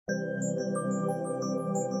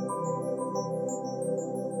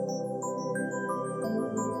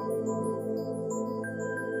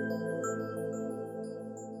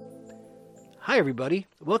Hi everybody,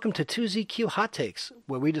 welcome to 2ZQ Hot Takes,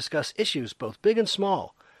 where we discuss issues both big and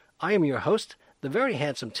small. I am your host, the very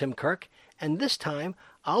handsome Tim Kirk, and this time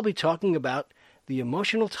I'll be talking about the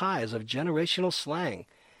emotional ties of generational slang,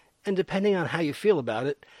 and depending on how you feel about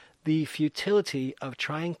it, the futility of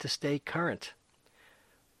trying to stay current.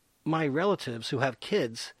 My relatives who have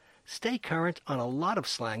kids stay current on a lot of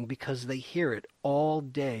slang because they hear it all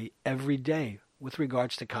day, every day, with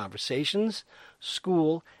regards to conversations,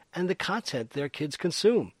 school, and the content their kids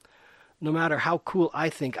consume. No matter how cool I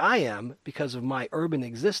think I am because of my urban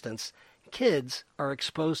existence, kids are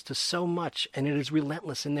exposed to so much and it is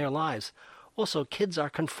relentless in their lives. Also, kids are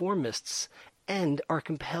conformists and are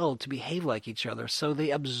compelled to behave like each other, so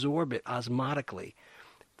they absorb it osmotically.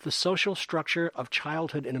 The social structure of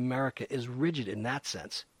childhood in America is rigid in that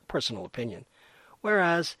sense, personal opinion.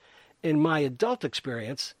 Whereas, in my adult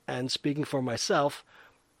experience, and speaking for myself,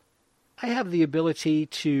 I have the ability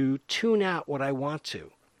to tune out what I want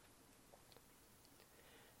to.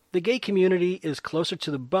 The gay community is closer to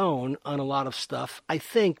the bone on a lot of stuff, I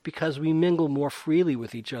think, because we mingle more freely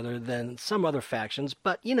with each other than some other factions.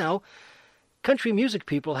 But, country music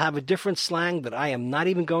people have a different slang that I am not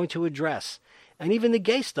even going to address. And even the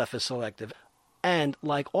gay stuff is selective. And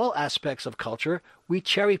like all aspects of culture, we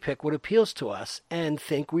cherry pick what appeals to us and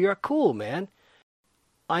think we are cool, man.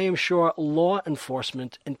 I am sure law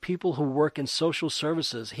enforcement and people who work in social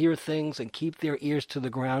services hear things and keep their ears to the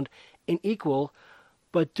ground in equal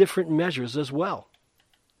but different measures as well.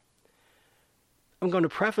 I'm going to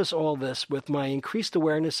preface all this with my increased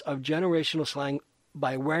awareness of generational slang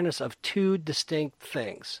by awareness of two distinct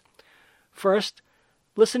things. First,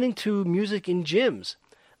 listening to music in gyms.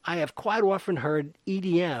 I have quite often heard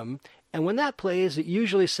EDM, and when that plays, it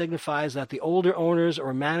usually signifies that the older owners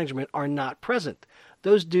or management are not present.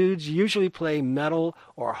 Those dudes usually play metal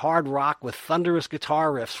or hard rock with thunderous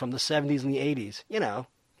guitar riffs from the 70s and the 80s.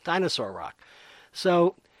 Dinosaur rock.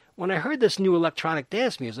 So, when I heard this new electronic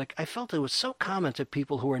dance music, I felt it was so common to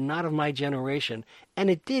people who are not of my generation, and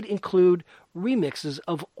it did include remixes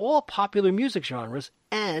of all popular music genres,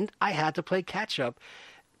 and I had to play catch-up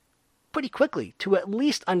pretty quickly to at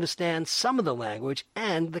least understand some of the language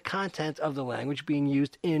and the content of the language being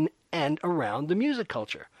used in and around the music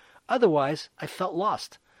culture. Otherwise, I felt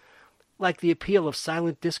lost, like the appeal of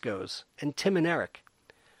silent discos and Tim and Eric.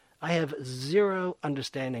 I have zero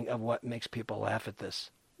understanding of what makes people laugh at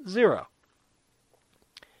this. Zero.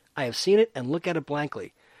 I have seen it and look at it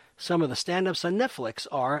blankly. Some of the stand-ups on Netflix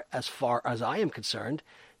are, as far as I am concerned,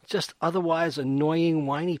 just otherwise annoying,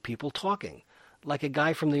 whiny people talking, like a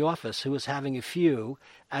guy from The Office who is having a few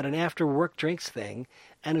at an after-work drinks thing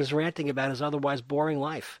and is ranting about his otherwise boring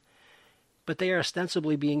life. But they are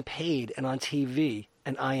ostensibly being paid and on TV,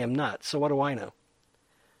 and I am not, so what do I know?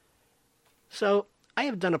 So, I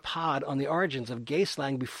have done a pod on the origins of gay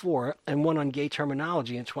slang before and one on gay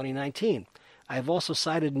terminology in 2019. I have also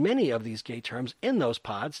cited many of these gay terms in those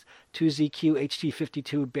pods, 2ZQ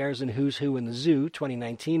HT52 Bears and Who's Who in the Zoo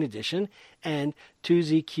 2019 edition, and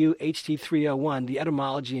 2ZQ HT301 The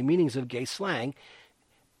Etymology and Meanings of Gay Slang,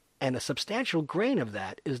 and a substantial grain of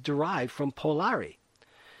that is derived from Polari.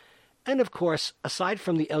 And of course, aside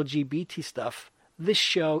from the LGBT stuff, this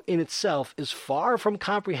show in itself is far from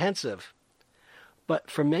comprehensive. But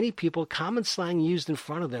for many people, common slang used in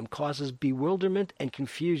front of them causes bewilderment and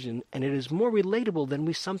confusion, and it is more relatable than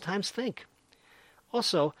we sometimes think.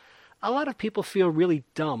 Also, a lot of people feel really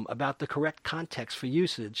dumb about the correct context for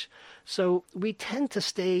usage, so we tend to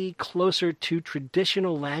stay closer to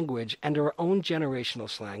traditional language and our own generational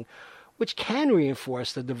slang, which can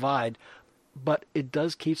reinforce the divide, but it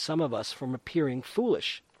does keep some of us from appearing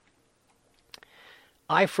foolish.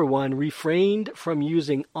 I, for one, refrained from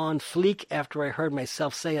using on fleek after I heard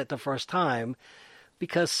myself say it the first time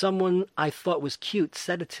because someone I thought was cute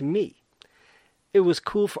said it to me. It was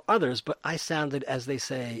cool for others, but I sounded, as they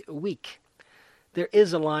say, weak. There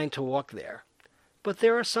is a line to walk there. But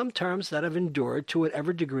there are some terms that have endured to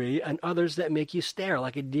whatever degree and others that make you stare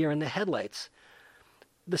like a deer in the headlights.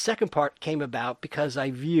 The second part came about because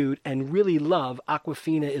I viewed and really love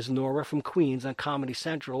Aquafina is Nora from Queens on Comedy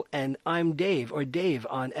Central and I'm Dave or Dave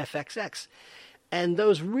on FXX. And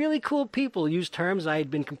those really cool people used terms I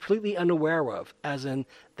had been completely unaware of, as in,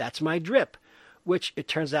 that's my drip, which it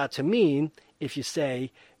turns out to mean, if you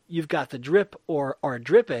say, you've got the drip or are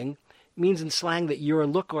dripping, means in slang that your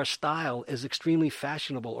look or style is extremely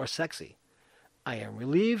fashionable or sexy. I am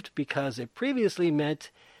relieved because it previously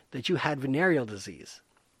meant that you had venereal disease.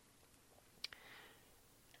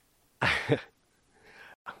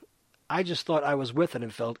 I just thought I was with it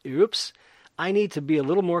and felt, oops, I need to be a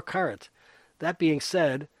little more current. That being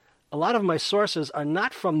said, a lot of my sources are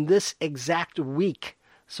not from this exact week,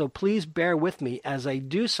 so please bear with me as I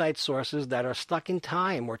do cite sources that are stuck in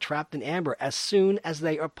time or trapped in amber as soon as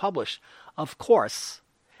they are published. Of course,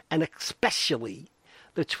 and especially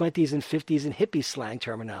the 20s and 50s and hippie slang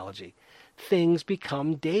terminology. Things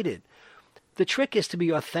become dated. The trick is to be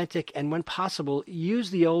authentic and, when possible,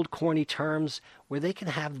 use the old corny terms where they can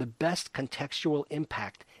have the best contextual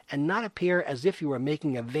impact and not appear as if you are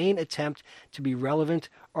making a vain attempt to be relevant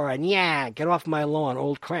or a get off my lawn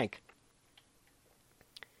old crank.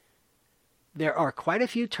 There are quite a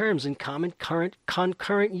few terms in common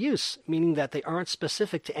concurrent use, meaning that they aren't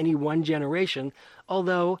specific to any one generation,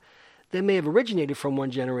 although they may have originated from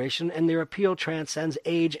one generation and their appeal transcends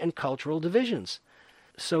age and cultural divisions.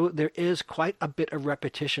 So there is quite a bit of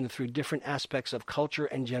repetition through different aspects of culture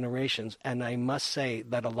and generations, and I must say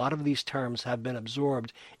that a lot of these terms have been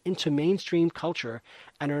absorbed into mainstream culture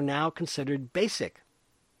and are now considered basic.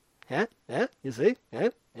 You see?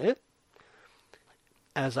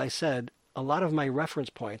 As I said, a lot of my reference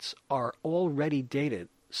points are already dated,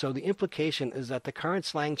 so the implication is that the current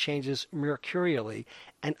slang changes mercurially,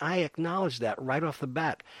 and I acknowledge that right off the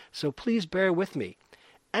bat, so please bear with me.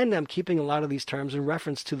 And I'm keeping a lot of these terms in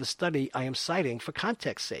reference to the study I am citing for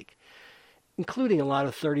context's sake, including a lot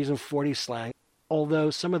of 30s and 40s slang, although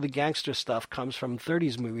some of the gangster stuff comes from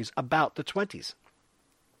 30s movies about the 20s.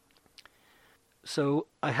 So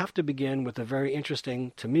I have to begin with a very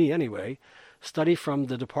interesting, to me anyway, study from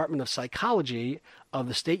the Department of Psychology of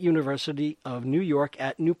the State University of New York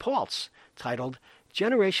at New Paltz, titled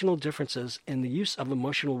Generational Differences in the Use of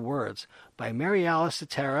Emotional Words by Mariala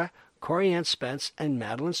Cetera, Corianne Spence, and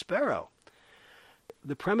Madeline Sparrow.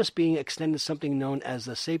 The premise being extended something known as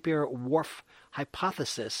the Sapir-Whorf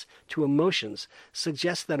hypothesis to emotions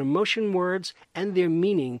suggests that emotion words and their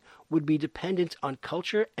meaning would be dependent on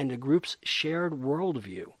culture and a group's shared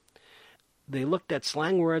worldview. They looked at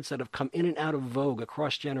slang words that have come in and out of vogue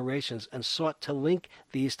across generations and sought to link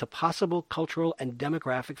these to possible cultural and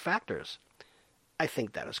demographic factors. I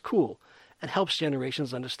think that is cool and helps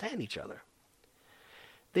generations understand each other.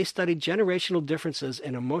 They studied generational differences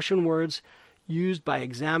in emotion words used by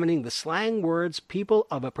examining the slang words people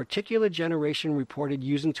of a particular generation reported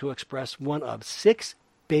using to express one of 6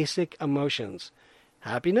 basic emotions: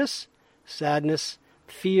 happiness, sadness,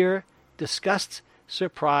 fear, disgust,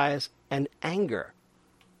 surprise, and anger.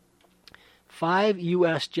 5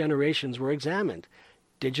 U.S. generations were examined: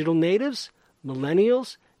 digital natives,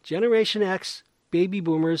 millennials, Generation X, baby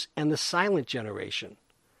boomers, and the silent generation.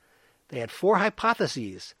 They had 4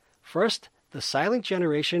 hypotheses. First, the silent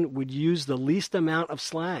generation would use the least amount of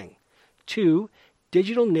slang. 2,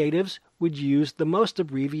 digital natives would use the most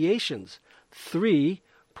abbreviations. 3,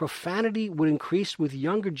 profanity would increase with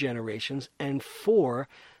younger generations. And 4,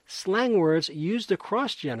 slang words used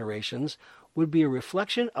across generations would be a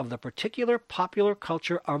reflection of the particular popular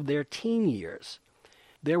culture of their teen years.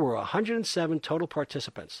 There were 107 total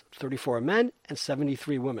participants, 34 men and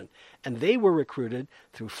 73 women, and they were recruited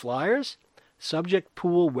through flyers, subject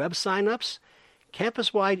pool web sign-ups,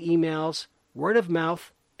 campus-wide emails, word of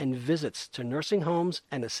mouth, and visits to nursing homes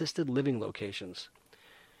and assisted living locations.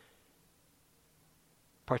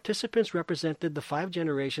 Participants represented the 5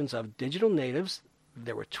 generations of digital natives.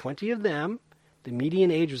 There were 20 of them. The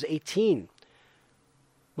median age was 18.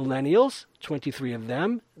 Millennials, 23 of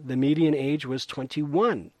them. The median age was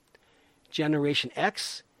 21. Generation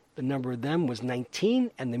X, the number of them was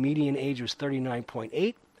 19, and the median age was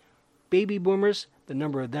 39.8. Baby boomers, the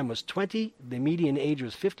number of them was 20. The median age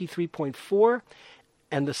was 53.4.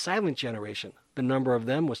 And the silent generation, the number of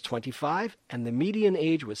them was 25, and the median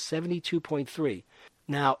age was 72.3.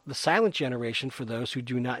 Now, the silent generation, for those who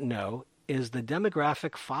do not know, is the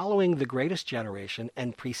demographic following the greatest generation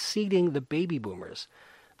and preceding the baby boomers.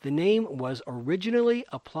 The name was originally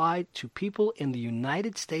applied to people in the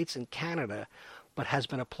United States and Canada, but has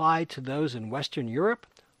been applied to those in Western Europe,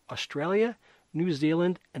 Australia, New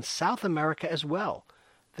Zealand, and South America as well.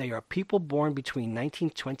 They are people born between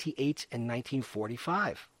 1928 and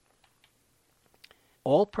 1945.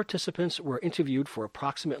 All participants were interviewed for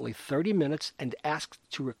approximately 30 minutes and asked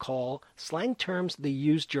to recall slang terms they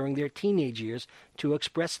used during their teenage years to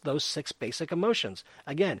express those 6 basic emotions.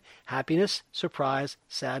 Again, happiness, surprise,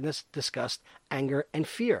 sadness, disgust, anger, and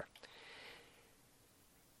fear.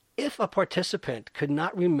 If a participant could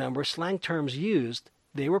not remember slang terms used,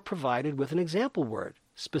 they were provided with an example word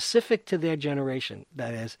specific to their generation.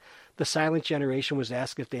 That is, the silent generation was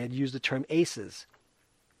asked if they had used the term aces.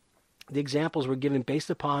 The examples were given based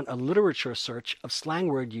upon a literature search of slang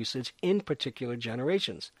word usage in particular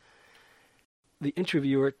generations. The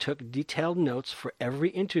interviewer took detailed notes for every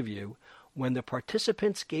interview. When the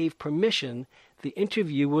participants gave permission, the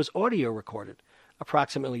interview was audio recorded.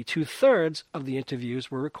 Approximately 2/3 of the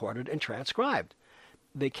interviews were recorded and transcribed.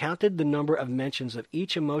 They counted the number of mentions of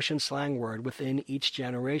each emotion slang word within each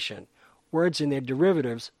generation. Words and their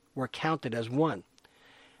derivatives were counted as one.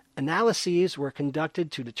 Analyses were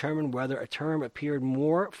conducted to determine whether a term appeared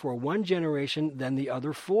more for one generation than the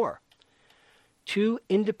other four. 2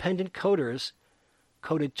 independent coders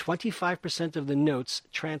coded 25% of the notes,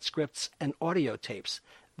 transcripts, and audio tapes.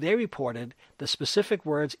 They reported the specific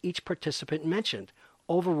words each participant mentioned.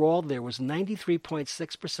 Overall, there was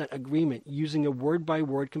 93.6% agreement using a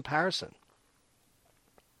word-by-word comparison.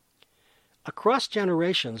 Across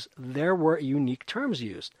generations, there were unique terms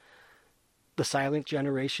used. The silent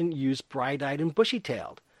generation used bright-eyed and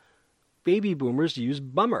bushy-tailed. Baby boomers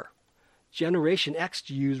used bummer. Generation X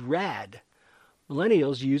used rad.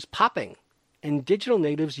 Millennials used popping. And digital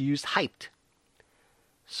natives used hyped.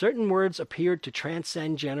 Certain words appeared to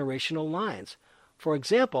transcend generational lines. For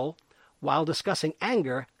example, while discussing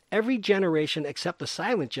anger, every generation except the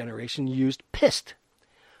silent generation used pissed.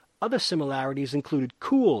 Other similarities included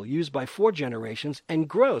cool, used by 4 generations, and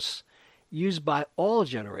gross, used by all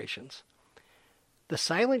generations. The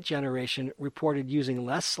silent generation reported using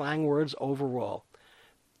less slang words overall.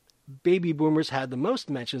 Baby boomers had the most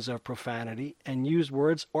mentions of profanity and used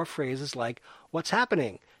words or phrases like "what's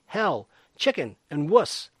happening," "hell," "chicken," and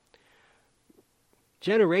 "wuss."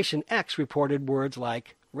 Generation X reported words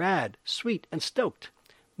like rad, sweet, and stoked.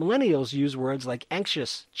 Millennials used words like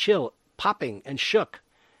anxious, chill, popping, and shook.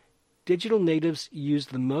 Digital natives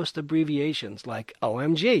used the most abbreviations like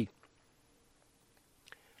OMG.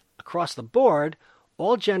 Across the board,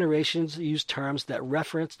 all generations used terms that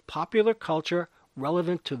referenced popular culture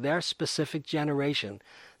relevant to their specific generation,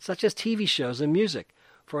 such as TV shows and music.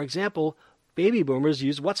 For example, baby boomers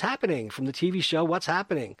used "What's Happening" from the TV show What's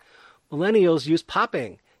Happening. Millennials used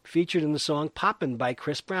 "popping," featured in the song "Poppin'" by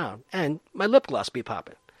Chris Brown, and "My Lip Gloss Be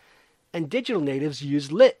Poppin'." And digital natives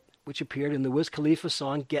used "lit," which appeared in the Wiz Khalifa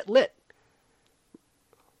song "Get Lit."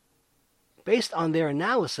 Based on their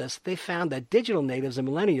analysis, they found that digital natives and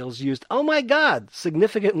millennials used "oh my god"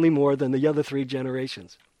 significantly more than the other 3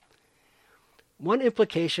 generations. One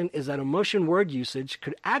implication is that emotion word usage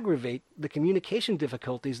could aggravate the communication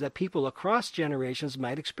difficulties that people across generations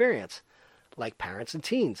might experience, like parents and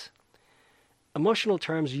teens. Emotional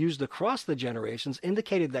terms used across the generations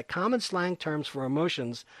indicated that common slang terms for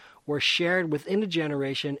emotions were shared within a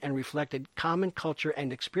generation and reflected common culture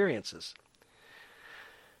and experiences.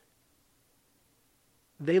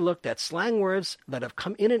 They looked at slang words that have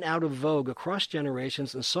come in and out of vogue across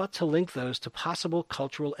generations and sought to link those to possible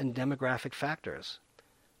cultural and demographic factors.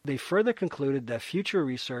 They further concluded that future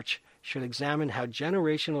research should examine how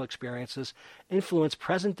generational experiences influence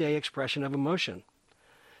present-day expression of emotion.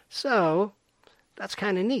 So, that's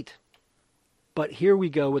kind of neat. But here we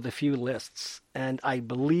go with a few lists, and I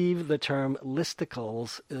believe the term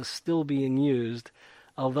listicles is still being used,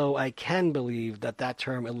 although I can believe that that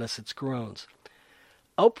term elicits groans.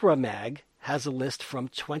 Oprah Mag has a list from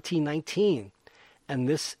 2019, and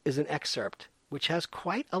this is an excerpt, which has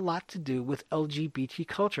quite a lot to do with LGBT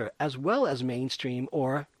culture, as well as mainstream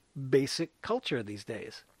or basic culture these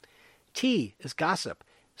days. Tea is gossip,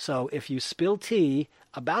 so if you spill tea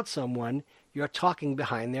about someone, you're talking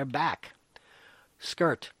behind their back.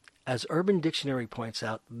 Skirt. As Urban Dictionary points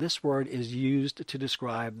out, this word is used to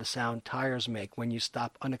describe the sound tires make when you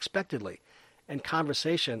stop unexpectedly. In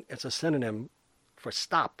conversation, it's a synonym for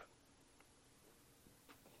stop.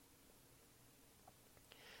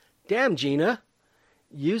 Damn, Gina.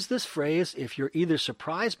 Use this phrase if you're either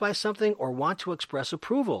surprised by something or want to express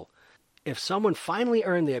approval. If someone finally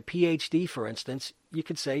earned their PhD, for instance, you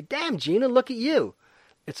could say, "Damn, Gina, look at you."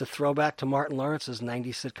 It's a throwback to Martin Lawrence's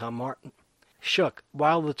 90s sitcom Martin. Shook.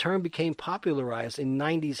 While the term became popularized in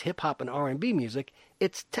 90s hip-hop and R&B music,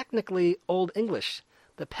 it's technically Old English,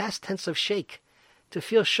 the past tense of shake. To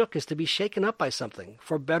feel shook is to be shaken up by something,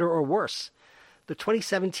 for better or worse. The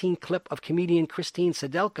 2017 clip of comedian Christine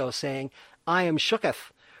Sedelko saying, "I am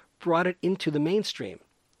shooketh," brought it into the mainstream.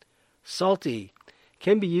 Salty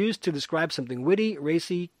can be used to describe something witty,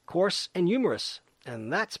 racy, coarse, and humorous.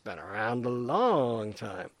 And that's been around a long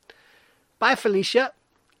time. Bye, Felicia.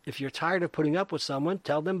 If you're tired of putting up with someone,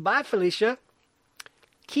 tell them, "Bye, Felicia."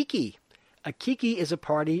 Kiki. A kiki is a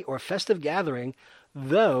party or festive gathering,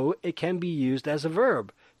 though it can be used as a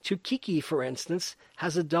verb. To kiki, for instance,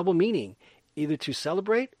 has a double meaning, either to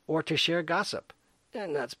celebrate or to share gossip.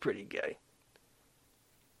 And that's pretty gay.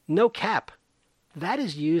 No cap. That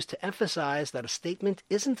is used to emphasize that a statement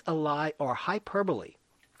isn't a lie or hyperbole.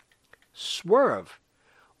 Swerve.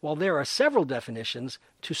 While there are several definitions,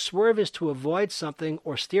 to swerve is to avoid something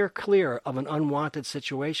or steer clear of an unwanted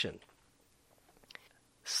situation.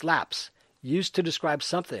 Slaps. Used to describe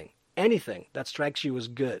something, anything that strikes you as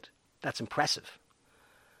good. That's impressive.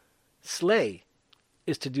 Slay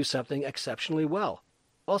is to do something exceptionally well.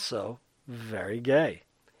 Also, very gay.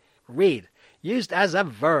 Read. Used as a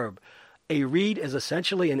verb. A read is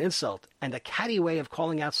essentially an insult and a catty way of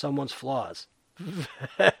calling out someone's flaws.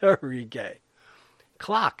 Very gay.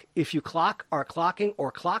 Clock. If you clock, are clocking,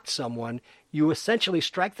 or clocked someone, you essentially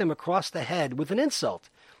strike them across the head with an insult.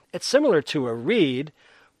 It's similar to a read,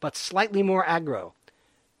 but slightly more aggro.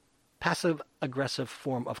 Passive-aggressive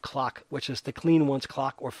form of clock, which is to clean one's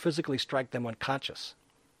clock or physically strike them unconscious.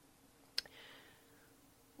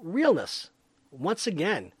 Realness. Once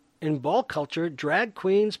again, in ball culture, drag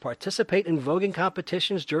queens participate in voguing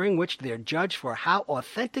competitions during which they are judged for how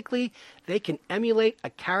authentically they can emulate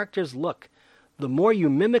a character's look. The more you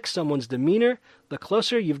mimic someone's demeanor, the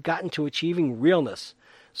closer you've gotten to achieving realness.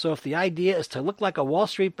 So if the idea is to look like a Wall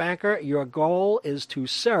Street banker, your goal is to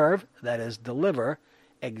serve, that is, deliver,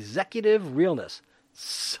 executive realness.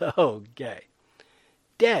 So gay.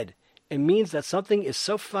 Dead. It means that something is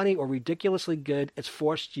so funny or ridiculously good, it's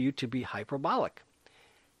forced you to be hyperbolic.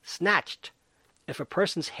 Snatched. If a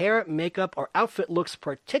person's hair, makeup, or outfit looks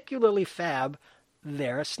particularly fab,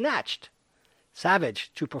 they're snatched.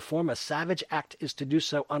 Savage. To perform a savage act is to do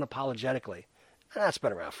so unapologetically. That's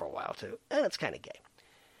been around for a while, too. And it's kind of gay.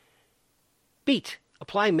 Beat.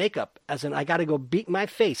 Apply makeup, as in I gotta go beat my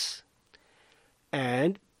face.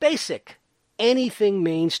 And basic. Anything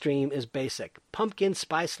mainstream is basic. Pumpkin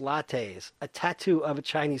spice lattes. A tattoo of a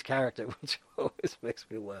Chinese character, which always makes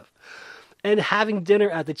me laugh. And having dinner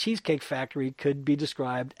at the Cheesecake Factory could be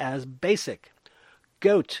described as basic.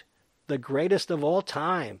 Goat. The greatest of all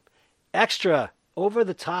time. Extra, over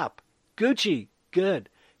the top. Gucci, good.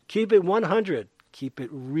 Keep it 100, keep it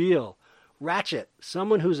real. Ratchet,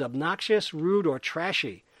 someone who's obnoxious, rude, or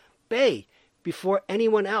trashy. Bay, before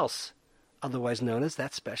anyone else, otherwise known as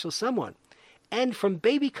that special someone. And from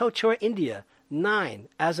Baby Couture, India, 9,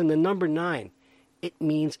 as in the number 9. It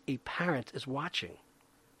means a parent is watching.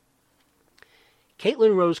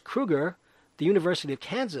 Caitlin Rose Kruger, the University of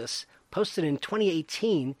Kansas, posted in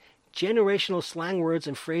 2018 generational slang words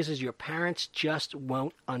and phrases your parents just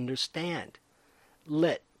won't understand.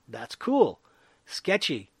 Lit, that's cool.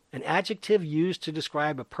 Sketchy, an adjective used to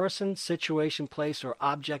describe a person, situation, place, or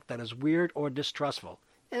object that is weird or distrustful.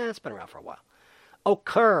 It's been around for a while.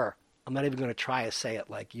 Occur, I'm not even going to try to say it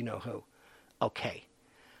like you know who. Okay.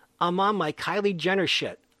 I'm on my Kylie Jenner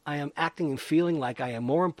shit. I am acting and feeling like I am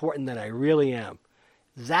more important than I really am.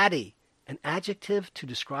 Zaddy, an adjective to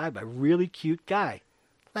describe a really cute guy.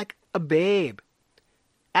 Like a babe.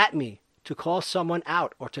 At me, to call someone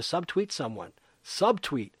out or to subtweet someone.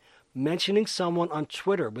 Subtweet, mentioning someone on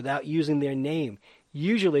Twitter without using their name,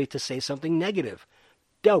 usually to say something negative.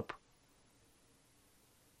 Dope.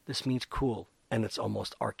 This means cool, and it's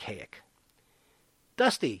almost archaic.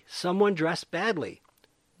 Dusty, someone dressed badly.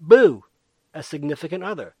 Boo, a significant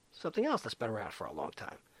other. Something else that's been around for a long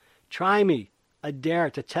time. Try me, a dare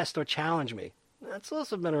to test or challenge me. That's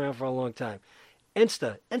also been around for a long time.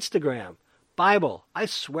 Instagram, Bible, I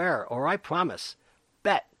swear or I promise.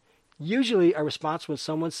 Bet, usually a response when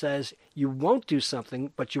someone says you won't do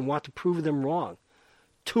something but you want to prove them wrong.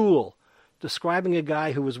 Tool, describing a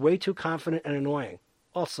guy who was way too confident and annoying.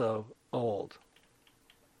 Also old.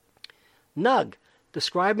 Nug,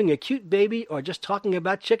 describing a cute baby or just talking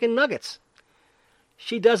about chicken nuggets.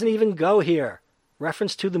 She doesn't even go here.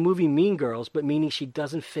 Reference to the movie Mean Girls, but meaning she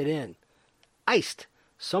doesn't fit in. Iced,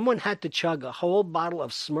 someone had to chug a whole bottle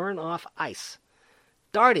of Smirnoff Ice.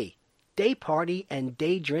 Darty, day party and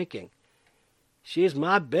day drinking. She is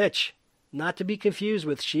my bitch. Not to be confused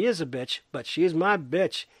with she is a bitch, but she is my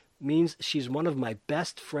bitch means she's one of my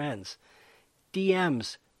best friends.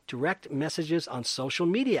 DMs, direct messages on social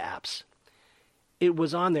media apps. It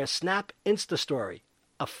was on their Snap Insta story,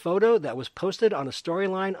 a photo that was posted on a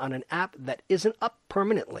storyline on an app that isn't up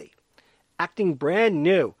permanently. Acting brand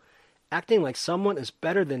new. Acting like someone is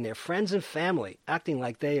better than their friends and family. Acting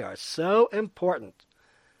like they are so important.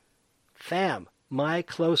 Fam, my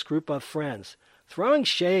close group of friends. Throwing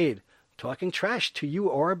shade. Talking trash to you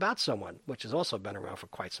or about someone, which has also been around for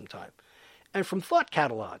quite some time. And from Thought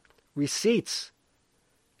Catalog, receipts.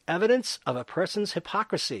 Evidence of a person's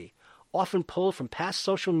hypocrisy, often pulled from past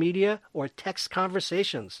social media or text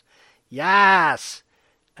conversations. Yes!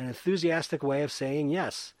 An enthusiastic way of saying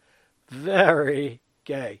yes. Very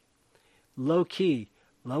gay. Low-key,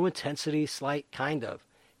 low intensity, slight, kind of.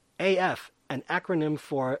 AF, an acronym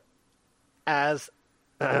for as,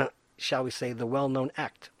 shall we say, the well-known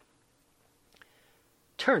act.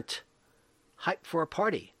 Turnt, hype for a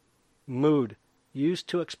party. Mood, used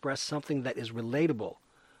to express something that is relatable.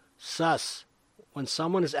 Sus, when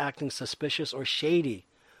someone is acting suspicious or shady.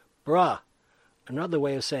 Bruh, another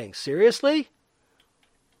way of saying seriously?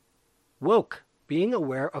 Woke, being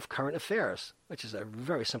aware of current affairs, which is a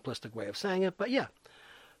very simplistic way of saying it, but yeah.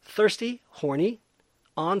 Thirsty, horny.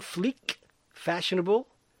 On fleek, fashionable.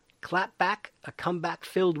 Clapback, a comeback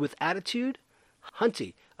filled with attitude.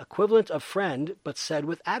 Hunty, equivalent of friend, but said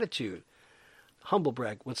with attitude. Humble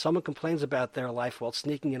brag, when someone complains about their life while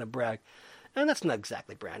sneaking in a brag, and that's not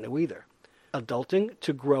exactly brand new either. Adulting,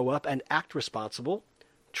 to grow up and act responsible.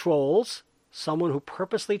 Trolls, someone who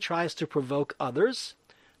purposely tries to provoke others.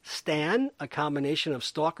 Stan, a combination of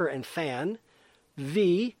stalker and fan.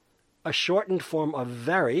 V, a shortened form of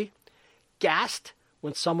very. Gassed,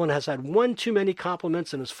 when someone has had one too many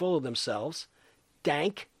compliments and is full of themselves.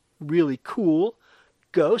 Dank, really cool.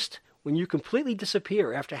 Ghost, when you completely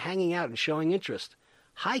disappear after hanging out and showing interest.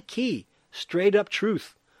 High key, straight up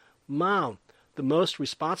truth. Mom, the most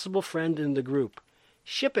responsible friend in the group.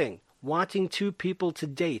 Shipping, wanting two people to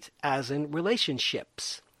date, as in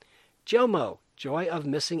relationships. JOMO, joy of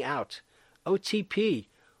missing out. OTP,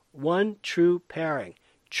 one true pairing.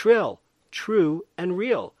 Trill, true and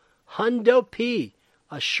real. Hundo P,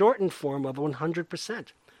 a shortened form of 100%.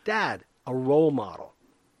 Dad, a role model.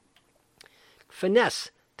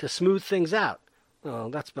 Finesse, to smooth things out. Well,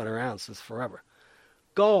 that's been around since forever.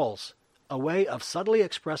 Goals, a way of subtly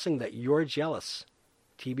expressing that you're jealous.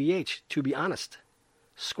 TBH, to be honest.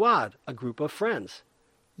 Squad, a group of friends.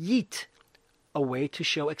 Yeet, a way to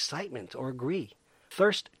show excitement or agree.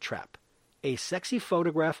 Thirst trap, a sexy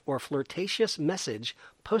photograph or flirtatious message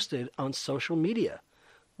posted on social media.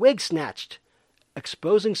 Wig snatched,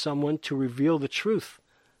 exposing someone to reveal the truth.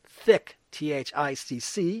 Thick,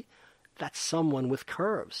 THICC, that's someone with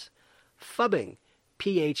curves. Phubbing,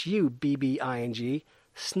 PHUBBING,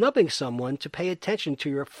 snubbing someone to pay attention to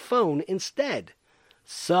your phone instead.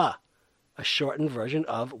 Suh, a shortened version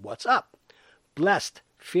of what's up. Blessed,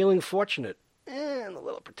 feeling fortunate, and a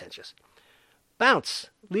little pretentious. Bounce,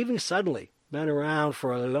 leaving suddenly, been around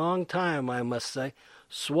for a long time, I must say.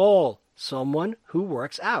 Swole, someone who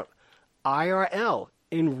works out. IRL,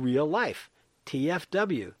 in real life.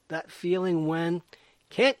 TFW, that feeling when,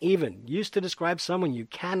 can't even, used to describe someone you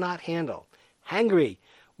cannot handle. Hangry,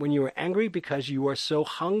 when you are angry because you are so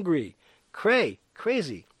hungry. Cray,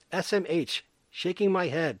 crazy. SMH, shaking my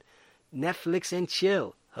head. Netflix and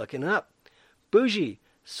chill, hooking up. Bougie,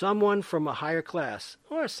 someone from a higher class,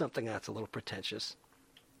 or something that's a little pretentious.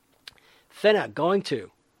 Finna, going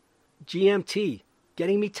to. GMT,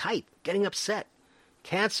 getting me tight, getting upset.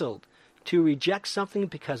 Cancelled, to reject something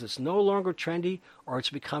because it's no longer trendy or it's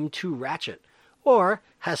become too ratchet, or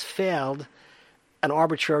has failed an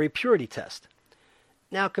arbitrary purity test.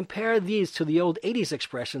 Now compare these to the old 80s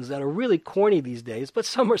expressions that are really corny these days, but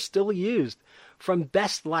some are still used. From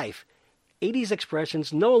Best Life, 80s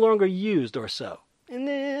expressions no longer used or so, and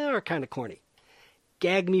they are kind of corny.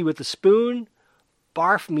 Gag me with a spoon,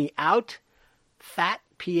 barf me out, fat,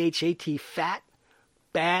 PHAT, fat,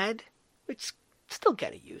 bad, which still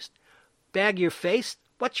kind of used. Bag your face,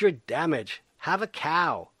 what's your damage? Have a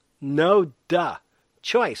cow. No duh.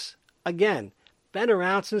 Choice, again, been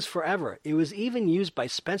around since forever. It was even used by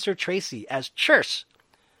Spencer Tracy as churse.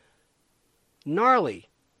 Gnarly,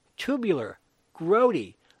 tubular,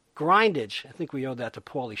 grody, grindage. I think we owe that to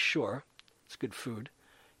Pauly Shore. It's good food.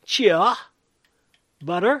 Chia,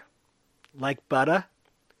 butter, like butter.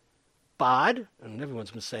 Bod, and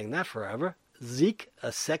everyone's been saying that forever. Zeke,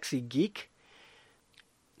 a sexy geek.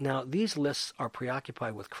 Now, these lists are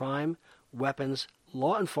preoccupied with crime, weapons,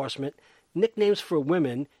 law enforcement, nicknames for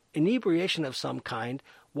women, inebriation of some kind,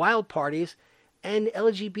 wild parties, and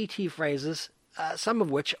LGBT phrases, some of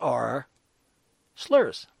which are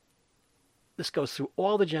slurs. This goes through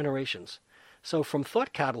all the generations. So from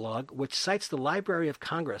Thought Catalog, which cites the Library of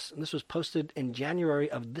Congress, and this was posted in January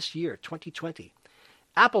of this year, 2020.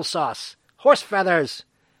 Applesauce, horse feathers,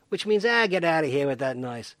 which means, get out of here with that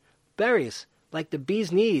noise. Berries, like the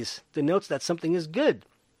bee's knees, denotes that something is good.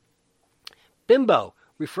 Bimbo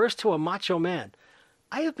refers to a macho man.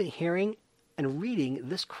 I have been hearing and reading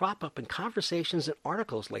this crop up in conversations and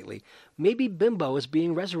articles lately. Maybe bimbo is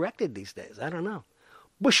being resurrected these days. I don't know.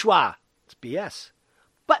 Bourgeois, it's BS.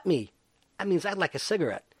 Butt me, that means I'd like a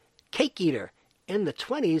cigarette. Cake eater, in the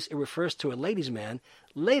 20s it refers to a ladies' man.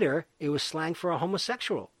 Later it was slang for a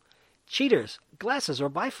homosexual. Cheaters, glasses or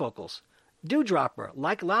bifocals. Dewdropper,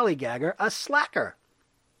 like lollygagger, a slacker.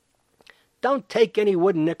 Don't take any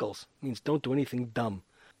wooden nickels. Means don't do anything dumb.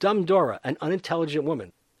 Dumb Dora, an unintelligent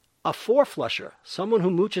woman. A four-flusher, someone who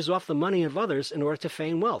mooches off the money of others in order to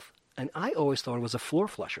feign wealth. And I always thought it was a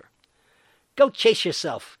floor-flusher. Go chase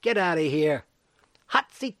yourself. Get out of here.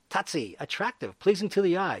 Hotsy-totsy, attractive, pleasing to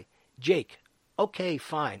the eye. Jake. Okay,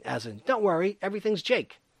 fine, as in, don't worry, everything's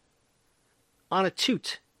Jake. On a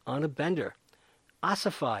toot, on a bender.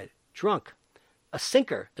 Ossified, drunk. A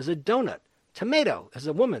sinker is a donut. Tomato is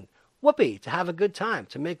a woman. Whoopee, to have a good time,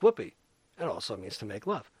 to make whoopee. It also means to make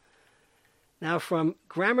love. Now from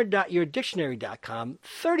grammar.yourdictionary.com,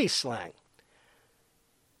 30 slang.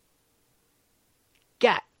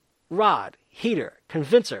 Gat, rod, heater,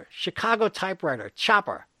 convincer, Chicago typewriter,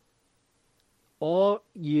 chopper. All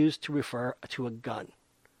used to refer to a gun.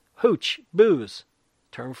 Hooch, booze,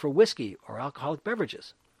 term for whiskey or alcoholic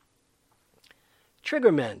beverages.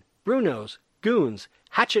 Triggermen, Brunos, goons,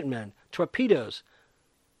 hatchetmen, torpedoes,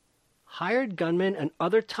 hired gunmen and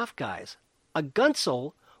other tough guys. A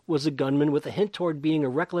gunsel was a gunman with a hint toward being a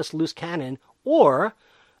reckless loose cannon or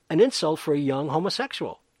an insult for a young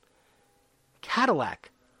homosexual.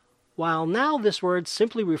 Cadillac. While now this word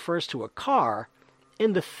simply refers to a car,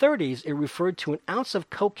 in the 30s it referred to an ounce of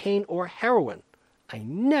cocaine or heroin. I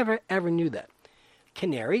never ever knew that.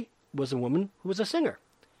 Canary was a woman who was a singer.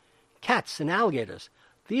 Cats and alligators.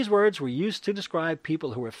 These words were used to describe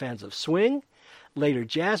people who were fans of swing, later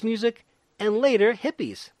jazz music, and later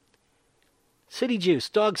hippies. City juice,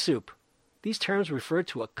 dog soup. These terms refer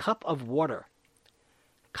to a cup of water.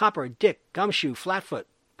 Copper, dick, gumshoe, flatfoot.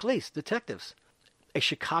 Police, detectives. A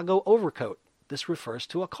Chicago overcoat. This refers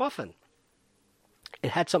to a coffin.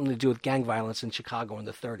 It had something to do with gang violence in Chicago in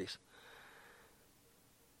the 30s.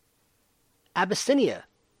 Abyssinia.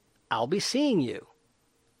 I'll be seeing you.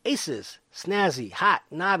 Aces. Snazzy, hot,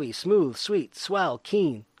 knobby, smooth, sweet, swell,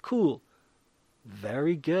 keen, cool.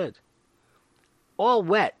 Very good. All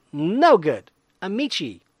wet. No good.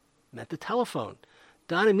 Amici meant the telephone.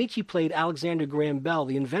 Don Amici played Alexander Graham Bell,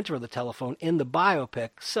 the inventor of the telephone, in the biopic,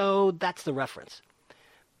 so that's the reference.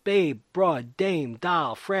 Babe, broad, dame,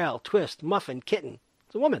 doll, frail, twist, muffin, kitten.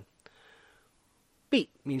 It's a woman. Beat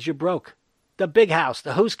means you're broke. The big house,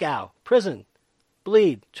 the hooskow, prison.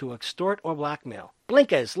 Bleed, to extort or blackmail.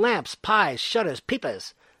 Blinkers, lamps, pies, shutters,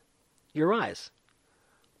 peepers. Your eyes.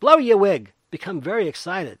 Blow your wig. Become very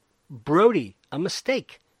excited. Brody, a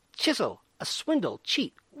mistake. Chisel, a swindle,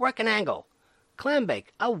 cheat, work an angle. Clambake,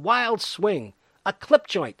 a wild swing. A clip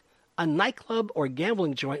joint, a nightclub or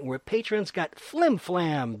gambling joint where patrons got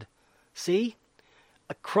flim-flammed. See?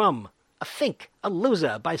 A crumb, a fink, a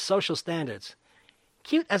loser by social standards.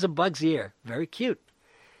 Cute as a bug's ear, very cute.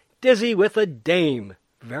 Dizzy with a dame,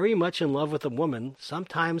 very much in love with a woman,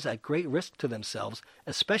 sometimes at great risk to themselves,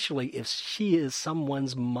 especially if she is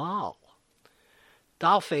someone's moll.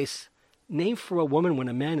 Dollface, named for a woman when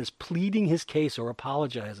a man is pleading his case or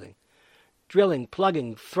apologizing. Drilling,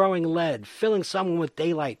 plugging, throwing lead, filling someone with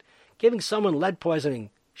daylight, giving someone lead poisoning,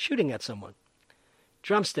 shooting at someone.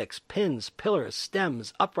 Drumsticks, pins, pillars,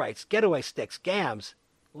 stems, uprights, getaway sticks, gams,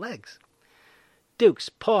 legs. Dukes,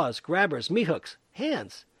 paws, grabbers, meat hooks,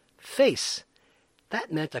 hands. Face,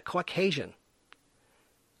 that meant a Caucasian.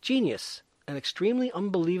 Genius, an extremely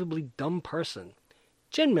unbelievably dumb person.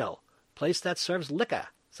 Gin mill, place that serves liquor,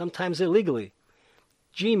 sometimes illegally.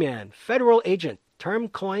 G-man, federal agent, term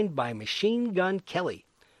coined by Machine Gun Kelly.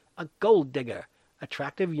 A gold digger,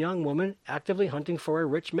 attractive young woman actively hunting for a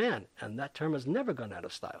rich man, and that term has never gone out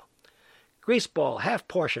of style. Greaseball, half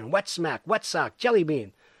portion, wet smack, wet sock, jelly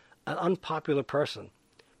bean, an unpopular person.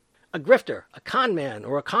 A grifter, a con man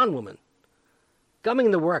or a con woman.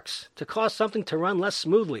 Gumming the works, to cause something to run less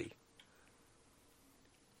smoothly.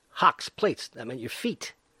 Hocks, plates, that meant your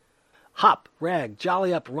feet. Hop, rag,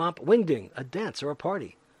 jolly up, romp, wingding, a dance or a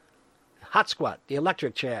party. Hot squat, the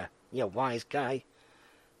electric chair, you wise guy.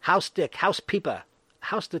 House dick, house peeper,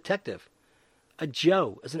 house detective. A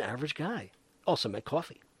Joe is an average guy, also meant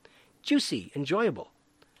coffee. Juicy, enjoyable.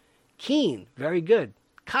 Keen, very good.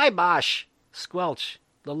 Kibosh, squelch,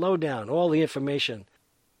 the lowdown, all the information.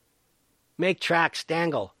 Make tracks,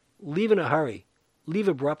 dangle, leave in a hurry, leave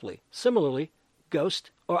abruptly. Similarly,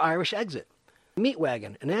 ghost or Irish exit. Meat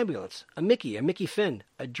wagon, an ambulance. A Mickey Finn,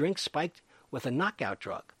 a drink spiked with a knockout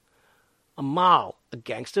drug. A moll, a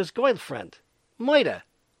gangster's girlfriend. Moida,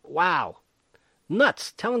 wow.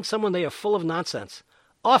 Nuts, telling someone they are full of nonsense.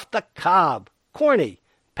 Off the cob, corny,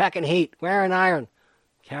 packing heat, wearing iron,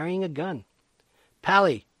 carrying a gun.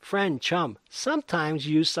 Pally, friend, chum, sometimes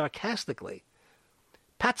used sarcastically.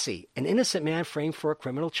 Patsy, an innocent man framed for a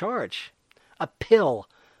criminal charge. A pill,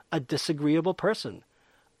 a disagreeable person.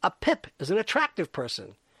 A pip is an attractive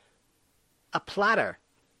person. A platter,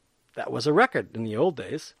 That was a record in the old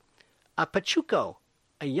days. A pachuco,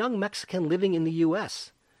 a young Mexican living in the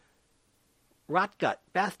U.S. Rotgut,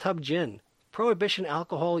 bathtub gin, prohibition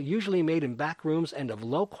alcohol usually made in back rooms and of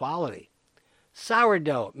low quality.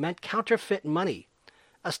 Sourdough meant counterfeit money.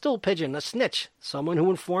 A stool pigeon, a snitch, someone who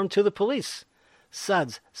informed to the police.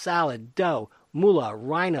 Suds, salad, dough, moolah,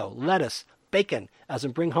 rhino, lettuce, bacon, as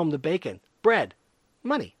in bring home the bacon, bread,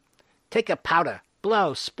 money. Take a powder,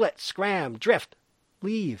 blow, split, scram, drift,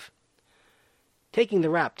 leave. Taking the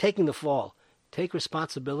rap, taking the fall. Take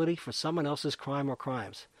responsibility for someone else's crime or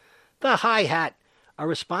crimes. The hi-hat, a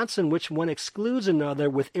response in which one excludes another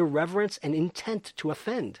with irreverence and intent to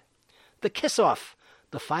offend. The kiss-off,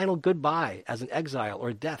 the final goodbye as in exile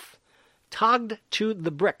or death. Togged to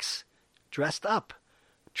the bricks, dressed up.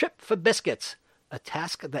 Trip for biscuits, a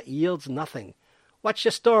task that yields nothing. What's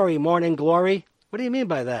your story, morning glory? What do you mean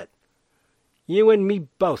by that? You and me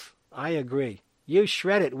both. I agree. You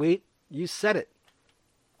shred it, Wheat. You said it.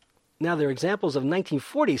 Now, there are examples of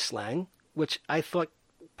 1940s slang, which I thought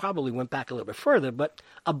probably went back a little bit further, but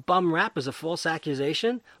a bum rap is a false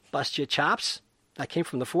accusation. Bust your chops. That came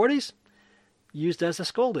from the 40s. Used as a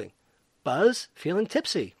scolding. Buzz, feeling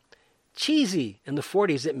tipsy. Cheesy, in the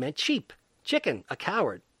 40s it meant cheap. Chicken, a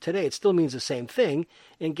coward. Today it still means the same thing.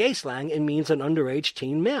 In gay slang it means an underage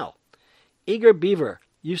teen male. Eager beaver,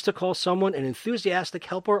 used to call someone an enthusiastic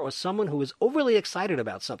helper or someone who is overly excited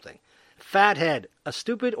about something. Fathead, a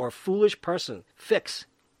stupid or foolish person. Fix,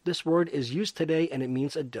 this word is used today and it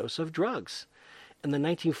means a dose of drugs. In the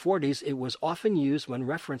 1940s it was often used when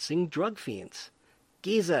referencing drug fiends.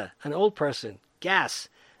 Geezer, an old person. Gas,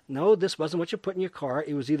 no, this wasn't what you put in your car.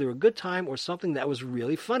 It was either a good time or something that was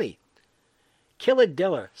really funny.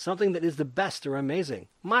 Killadiller, something that is the best or amazing.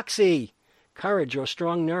 Moxie, courage or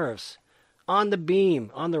strong nerves. On the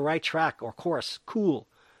beam, on the right track or course, cool.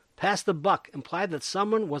 Pass the buck implied that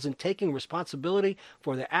someone wasn't taking responsibility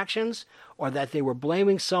for their actions or that they were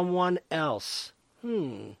blaming someone else.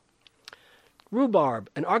 Rhubarb,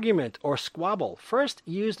 an argument or squabble, first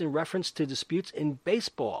used in reference to disputes in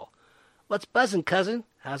baseball. What's buzzing, cousin?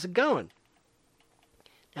 How's it going?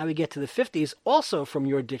 Now we get to the 50s, also from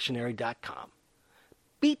yourdictionary.com.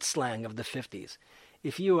 Beat slang of the 50s.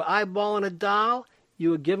 If you were eyeballing a doll,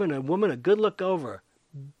 you were giving a woman a good look over.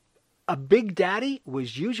 A big daddy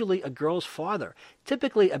was usually a girl's father.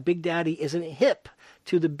 Typically, a big daddy isn't hip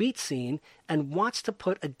to the beat scene and wants to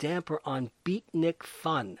put a damper on beatnik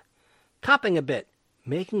fun. Copping a bit,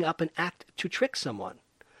 making up an act to trick someone.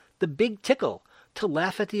 The big tickle, to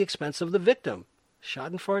laugh at the expense of the victim.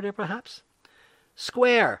 Schadenfreude, perhaps?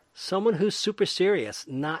 Square, someone who's super serious,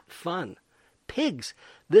 not fun. Pigs,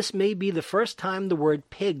 this may be the first time the word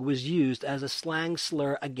pig was used as a slang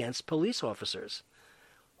slur against police officers.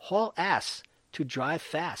 Haul ass, to drive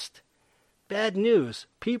fast. Bad news,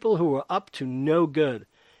 people who are up to no good.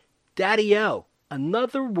 Daddy-o,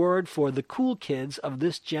 another word for the cool kids of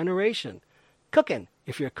this generation. Cookin',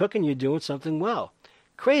 if you're cooking, you're doing something well.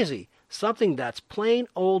 Crazy, something that's plain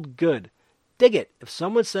old good. Dig it, if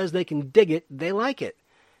someone says they can dig it, they like it.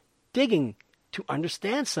 Digging, to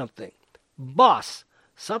understand something. Boss,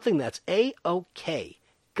 something that's A-OK.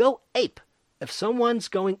 Go ape, if someone's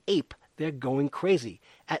going ape, they're going crazy.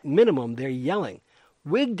 At minimum, they're yelling.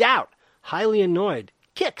 Wigged out, highly annoyed.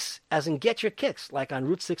 Kicks, as in get your kicks, like on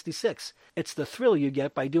Route 66. It's the thrill you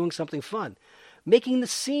get by doing something fun. Making the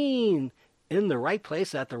scene, in the right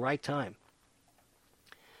place at the right time.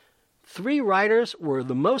 3 writers were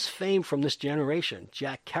the most famed from this generation: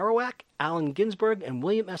 Jack Kerouac, Allen Ginsberg, and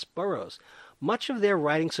William S. Burroughs. Much of their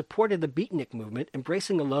writing supported the beatnik movement,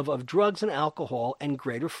 embracing a love of drugs and alcohol and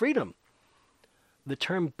greater freedom. The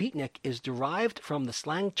term beatnik is derived from the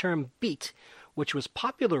slang term beat, which was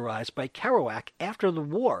popularized by Kerouac after the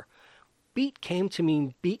war. Beat came to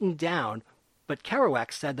mean beaten down, but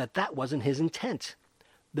Kerouac said that that wasn't his intent.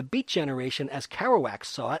 The beat generation, as Kerouac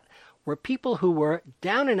saw it, were people who were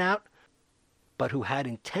down and out, but who had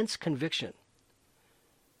intense conviction.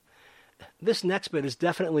 This next bit is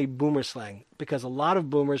definitely boomer slang, because a lot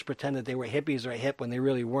of boomers pretend that they were hippies or hip when they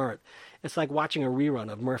really weren't. It's like watching a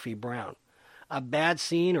rerun of Murphy Brown. A bad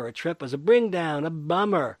scene or a trip is a bring down, a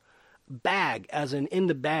bummer. Bag, as in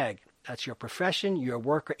the bag. That's your profession, your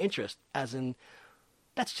work, or interest, as in,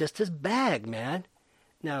 that's just his bag, man.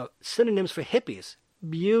 Now, synonyms for hippies: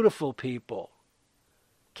 beautiful people,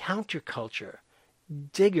 counterculture,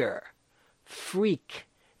 digger, freak,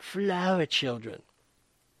 flower children.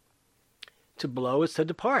 To blow is to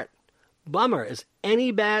depart. Bummer is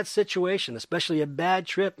any bad situation, especially a bad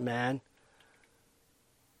trip, man.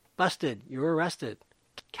 Busted, you're arrested.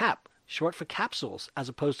 Cap, short for capsules, as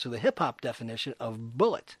opposed to the hip-hop definition of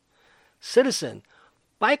bullet. Citizen,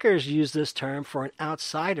 Bikers use this term for an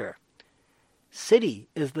outsider. City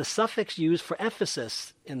is the suffix used for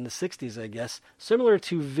emphasis in the 60s, I guess, similar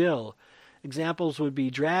to ville. Examples would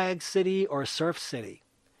be drag city or surf city.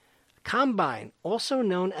 Combine, also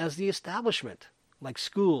known as the establishment, like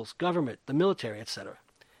schools, government, the military, etc.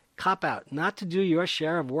 Cop out, not to do your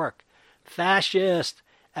share of work. Fascist,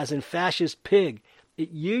 as in fascist pig.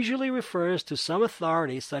 It usually refers to some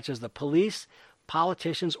authority such as the police,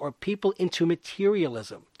 politicians, or people into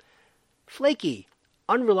materialism. Flaky,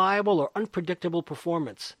 unreliable or unpredictable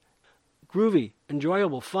performance. Groovy,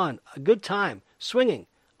 enjoyable, fun, a good time, swinging,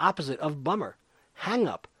 opposite of bummer. Hang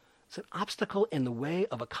up, it's an obstacle in the way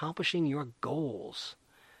of accomplishing your goals.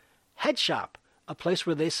 Head shop, a place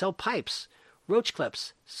where they sell pipes, roach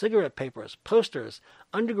clips, cigarette papers, posters,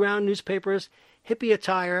 underground newspapers, hippie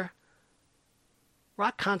attire,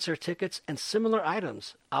 rock concert tickets, and similar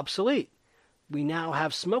items. Obsolete. We now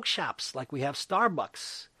have smoke shops like we have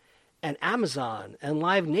Starbucks and Amazon and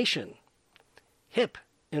Live Nation. Hip,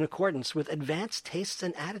 in accordance with advanced tastes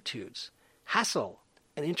and attitudes. Hassle,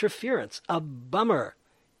 an interference. A bummer,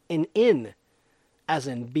 an in, as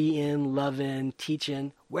in be in, love in, teach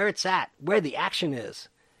in, where it's at, where the action is.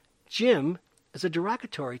 Gym is a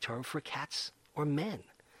derogatory term for cats or men.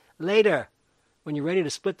 Later, when you're ready to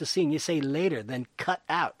split the scene, you say later, then cut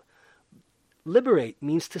out. Liberate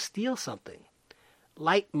means to steal something.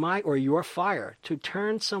 Light my or your fire, to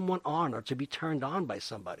turn someone on or to be turned on by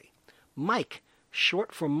somebody. Mic,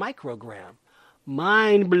 short for microgram.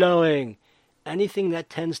 Mind-blowing, anything that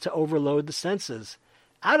tends to overload the senses.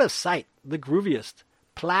 Out of sight, the grooviest.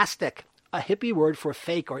 Plastic, a hippie word for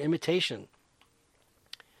fake or imitation.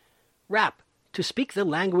 Rap, to speak the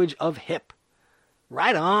language of hip.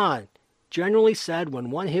 Right on, generally said when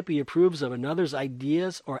one hippie approves of another's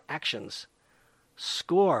ideas or actions.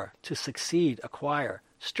 Score, to succeed, acquire.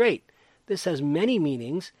 Straight, this has many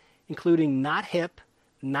meanings, including not hip,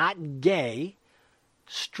 not gay,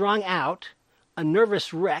 strung out, a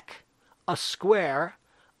nervous wreck, a square,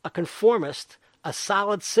 a conformist, a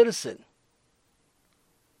solid citizen.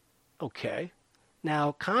 Okay,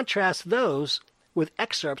 now contrast those with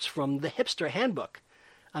excerpts from the Hipster Handbook.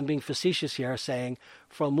 I'm being facetious here, saying,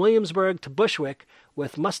 from Williamsburg to Bushwick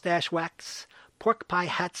with mustache wax, pork pie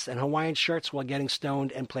hats, and Hawaiian shirts while getting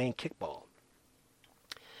stoned and playing kickball.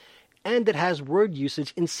 And it has word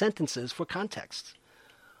usage in sentences for context.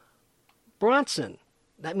 Bronson,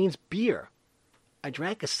 that means beer. I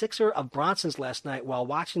drank a sixer of Bronson's last night while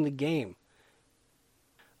watching the game.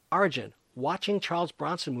 Origin, watching Charles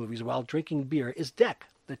Bronson movies while drinking beer is deck.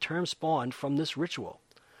 The term spawned from this ritual.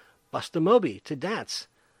 Bust-a-moby, to dance.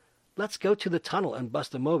 Let's go to the tunnel and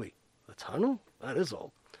bust a moby. The tunnel? That is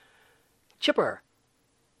old. Chipper,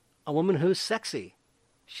 a woman who's sexy.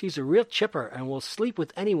 She's a real chipper and will sleep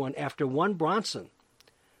with anyone after one Bronson.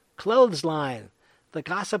 Clothesline, the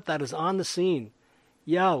gossip that is on the scene.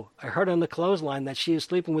 Yo, I heard on the clothesline that she is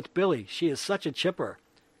sleeping with Billy. She is such a chipper.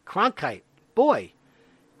 Cronkite, boy.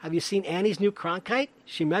 Have you seen Annie's new Cronkite?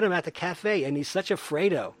 She met him at the cafe and he's such a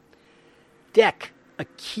Fredo. Deck, a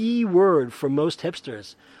key word for most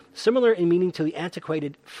hipsters, similar in meaning to the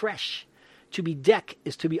antiquated fresh. To be deck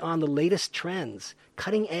is to be on the latest trends,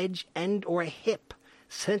 cutting edge and or hip.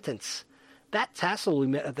 Sentence. That tassel we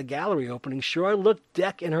met at the gallery opening sure looked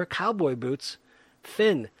deck in her cowboy boots.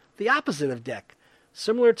 Thin, the opposite of deck.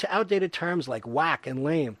 Similar to outdated terms like whack and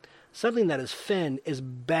lame. Something that is thin is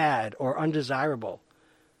bad or undesirable.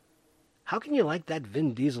 How can you like that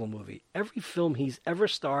Vin Diesel movie? Every film he's ever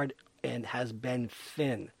starred in has been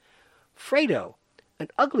thin. Fredo, an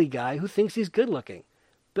ugly guy who thinks he's good looking.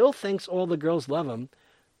 Bill thinks all the girls love him,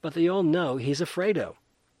 but they all know he's a Fredo.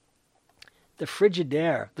 The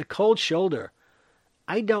Frigidaire, the cold shoulder.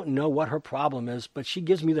 I don't know what her problem is, but she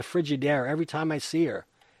gives me the Frigidaire every time I see her.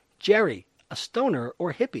 Jerry, a stoner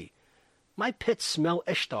or hippie. My pits smell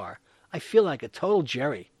Ishtar. I feel like a total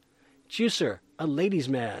Jerry. Juicer, a ladies'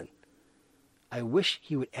 man. I wish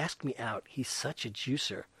he would ask me out. He's such a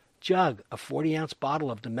juicer. Jug, a 40-ounce bottle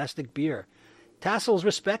of domestic beer. Tassels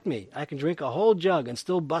respect me. I can drink a whole jug and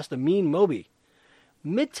still bust a mean Moby.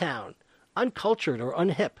 Midtown, uncultured or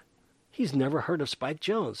unhip. He's never heard of Spike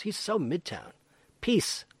Jones. He's so Midtown.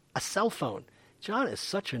 Piece, a cell phone. John is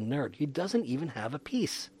such a nerd. He doesn't even have a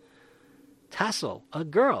piece. Tassel, a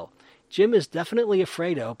girl. Jim is definitely a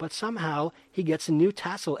Fredo, but somehow he gets a new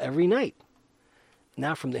tassel every night.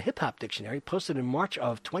 Now from the Hip Hop Dictionary, posted in March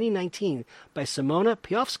of 2019 by Simona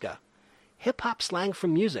Piowska. Hip hop slang for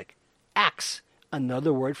music. Axe,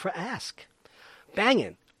 another word for ask.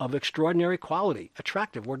 Bangin', of extraordinary quality,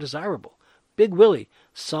 attractive or desirable. Big Willie,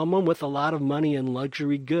 someone with a lot of money and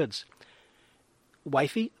luxury goods.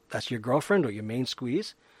 wifey, that's your girlfriend or your main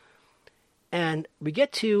squeeze. And we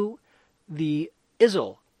get to the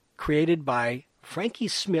Izzle, created by Frankie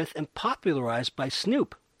Smith and popularized by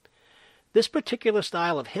Snoop. This particular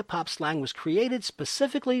style of hip-hop slang was created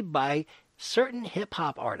specifically by certain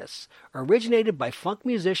hip-hop artists, originated by funk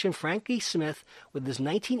musician Frankie Smith with his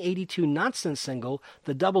 1982 nonsense single,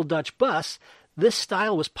 The Double Dutch Bus. This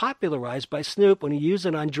style was popularized by Snoop when he used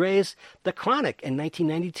it on Dre's The Chronic in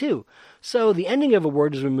 1992. So the ending of a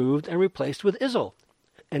word is removed and replaced with Izzle.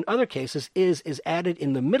 In other cases, is added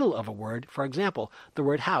in the middle of a word. For example, the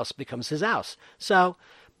word house becomes his house. So,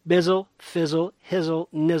 bizzle, fizzle, hizzle,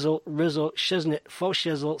 nizzle, rizzle, shiznit, faux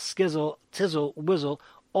shizzle, skizzle, tizzle, whizzle,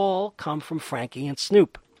 all come from Frankie and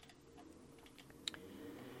Snoop.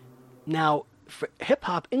 Now, for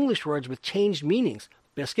hip-hop English words with changed meanings,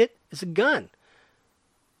 biscuit is a gun.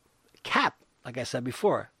 Cap, like I said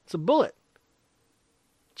before, it's a bullet.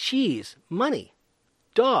 Cheese, money.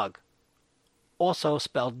 Dog, also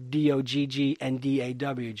spelled D-O-G-G and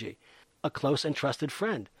D-A-W-G. A close and trusted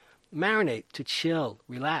friend. Marinate, to chill,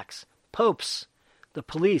 relax. Popes, the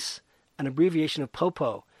police, an abbreviation of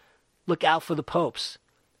popo. Look out for the popes.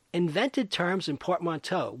 Invented terms in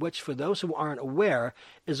portmanteau, which, for those who aren't aware,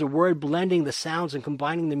 is a word blending the sounds and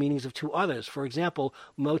combining the meanings of two others. For example,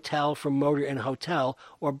 motel from motor and hotel,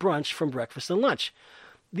 or brunch from breakfast and lunch.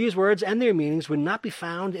 These words and their meanings would not be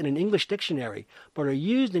found in an English dictionary, but are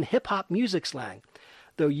used in hip-hop music slang.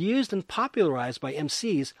 Though used and popularized by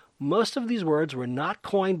MCs, most of these words were not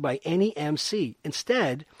coined by any MC.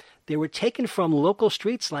 Instead, they were taken from local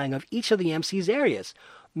street slang of each of the MC's areas.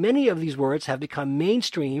 Many of these words have become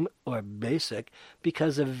mainstream, or basic,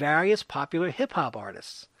 because of various popular hip-hop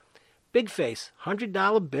artists. Big face,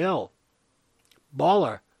 $100 bill.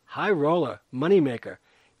 Baller, high roller, moneymaker.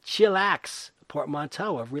 Chillax,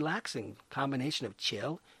 portmanteau of relaxing, combination of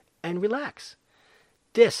chill and relax.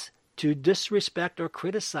 Diss, to disrespect or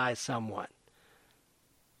criticize someone.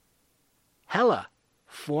 Hella,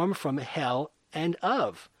 formed from hell and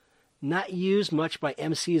of. Not used much by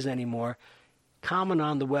MCs anymore, common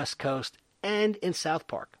on the West Coast and in South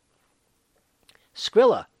Park.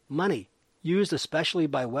 Skrilla, money, used especially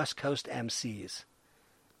by West Coast MCs.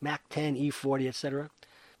 Mac 10, E40, etc.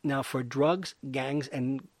 Now for drugs, gangs,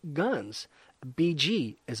 and guns,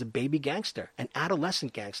 BG is a baby gangster, an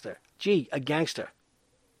adolescent gangster. G, a gangster.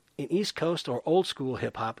 In East Coast or old school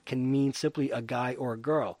hip-hop can mean simply a guy or a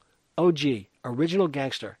girl. OG, original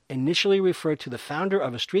gangster, initially referred to the founder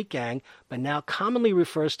of a street gang, but now commonly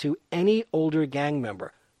refers to any older gang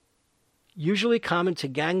member. Usually common to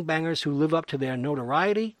gangbangers who live up to their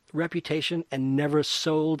notoriety, reputation, and never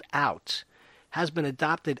sold out. Has been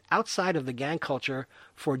adopted outside of the gang culture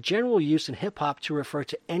for general use in hip-hop to refer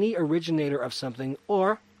to any originator of something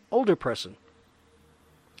or older person.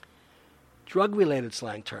 Drug-related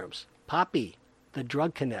slang terms. Poppy, the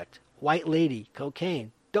drug connect. White lady,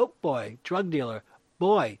 cocaine. Dope boy, drug dealer.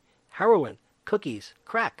 Boy, heroin, cookies,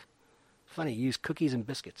 crack. Funny, use cookies and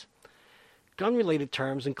biscuits. Gun-related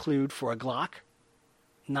terms include for a Glock,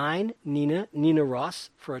 9, Nina, Nina Ross,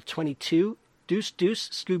 for a 22, Deuce Deuce,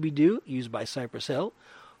 Scooby-Doo, used by Cypress Hill.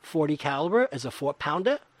 40 caliber is a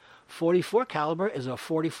 4-pounder. 44 caliber is a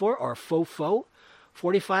 44 or faux.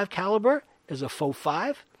 45 caliber is a faux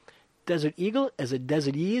 5. Desert Eagle is a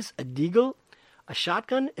Desert Ease, a Deagle. A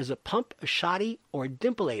shotgun is a pump, a shotty, or a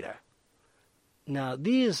dimpleator. Now,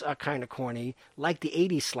 these are kind of corny, like the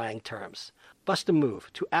 80s slang terms. Bust a move,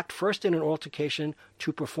 to act first in an altercation,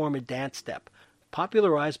 to perform a dance step.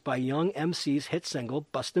 Popularized by Young MC's hit single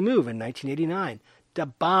Bust a Move in 1989. The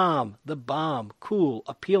bomb, cool,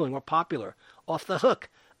 appealing, or popular. Off the hook,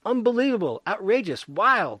 unbelievable, outrageous,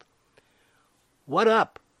 wild. What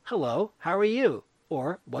up? Hello, how are you?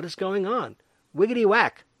 Or what is going on? Wiggity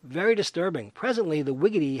whack, very disturbing. Presently, the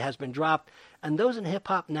wiggity has been dropped, and those in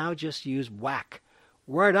hip-hop now just use whack.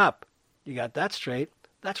 Word up. You got that straight.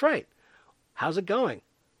 That's right. How's it going?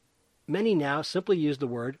 Many now simply use the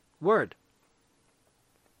word word.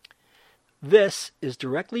 This is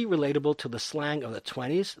directly relatable to the slang of the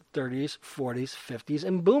 20s, 30s, 40s, 50s,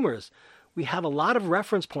 and boomers. We have a lot of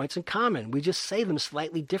reference points in common. We just say them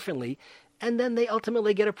slightly differently, and then they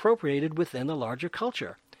ultimately get appropriated within the larger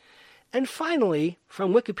culture. And finally,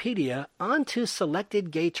 from Wikipedia, on to selected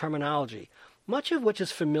gay terminology, much of which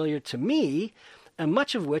is familiar to me, and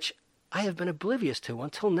much of which I have been oblivious to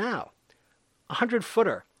until now.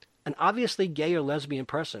 100-footer, an obviously gay or lesbian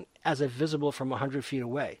person, as if visible from 100 feet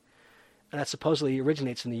away. And that supposedly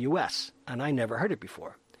originates in the U.S., and I never heard it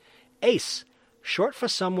before. Ace, short for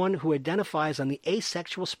someone who identifies on the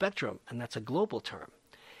asexual spectrum, and that's a global term.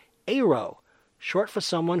 Aro, short for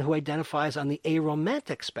someone who identifies on the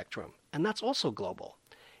aromantic spectrum, and that's also global.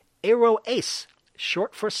 Aro-ace,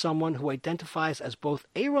 short for someone who identifies as both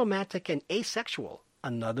aromantic and asexual,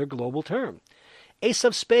 another global term. Ace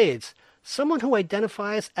of spades, someone who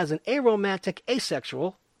identifies as an aromantic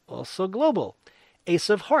asexual, also global. Ace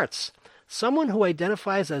of hearts, someone who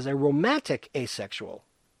identifies as a romantic asexual,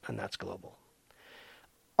 and that's global.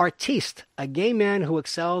 Artiste, a gay man who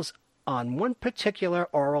excels on one particular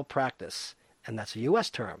oral practice, and that's a U.S.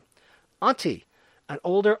 term. Auntie, an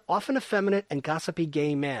older, often effeminate and gossipy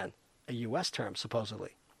gay man, a U.S. term,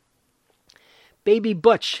 supposedly. Baby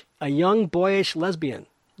butch, a young, boyish lesbian,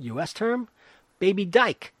 U.S. term. Baby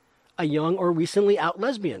dyke, a young or recently out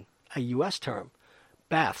lesbian, a U.S. term.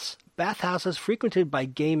 Baths, bathhouses frequented by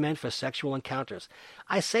gay men for sexual encounters.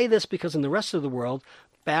 I say this because in the rest of the world,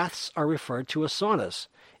 baths are referred to as saunas.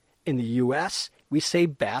 In the U.S., we say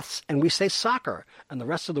baths and we say soccer. In the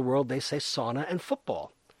rest of the world, they say sauna and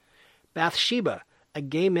football. Bathsheba, a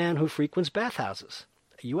gay man who frequents bathhouses,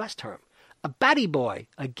 a U.S. term. A batty boy,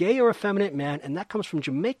 a gay or effeminate man, and that comes from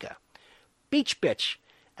Jamaica. Beach bitch,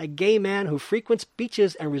 a gay man who frequents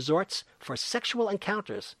beaches and resorts for sexual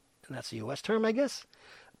encounters, and that's a U.S. term, I guess.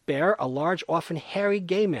 Bear, a large, often hairy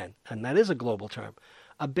gay man, and that is a global term.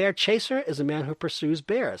 A bear chaser is a man who pursues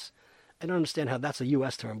bears. I don't understand how that's a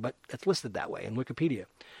U.S. term, but it's listed that way in Wikipedia.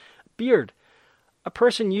 Beard, a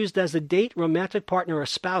person used as a date, romantic partner, or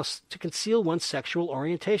spouse to conceal one's sexual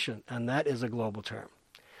orientation, and that is a global term.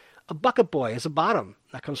 A bucket boy is a bottom.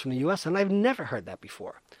 That comes from the U.S., and I've never heard that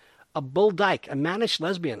before. A bull dyke, a mannish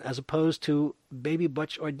lesbian, as opposed to baby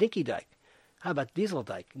butch or dinky dyke. How about diesel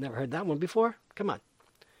dyke? Never heard that one before? Come on.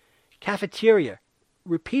 Cafeteria,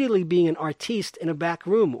 repeatedly being an artiste in a back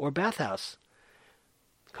room or bathhouse.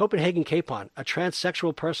 Copenhagen capon, a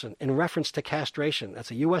transsexual person in reference to castration.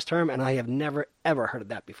 That's a U.S. term, and I have never, ever heard of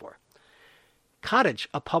that before. Cottage,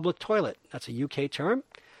 a public toilet. That's a U.K. term.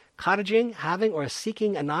 Cottaging, having or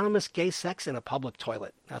seeking anonymous gay sex in a public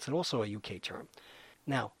toilet. That's also a U.K. term.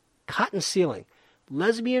 Now, cotton sealing,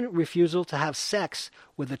 lesbian refusal to have sex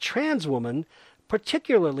with a trans woman,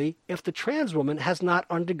 particularly if the trans woman has not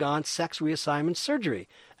undergone sex reassignment surgery,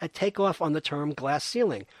 a takeoff on the term glass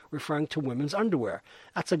ceiling, referring to women's underwear.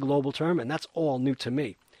 That's a global term, and that's all new to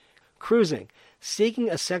me. Cruising, seeking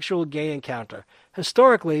a sexual gay encounter.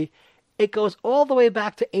 Historically, it goes all the way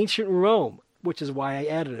back to ancient Rome, which is why I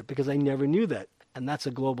added it, because I never knew that, and that's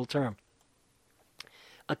a global term.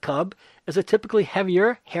 A cub is a typically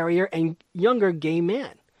heavier, hairier, and younger gay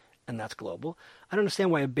man, and that's global. I don't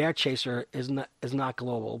understand why a bear chaser is not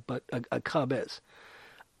global, but a cub is.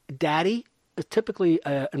 Daddy is typically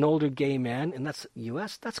an older gay man, and that's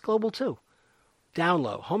U.S. That's global too. Down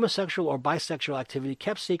low, homosexual or bisexual activity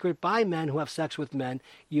kept secret by men who have sex with men,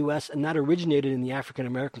 U.S., and that originated in the African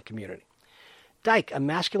American community. Dyke, a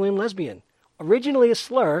masculine lesbian, originally a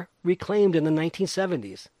slur, reclaimed in the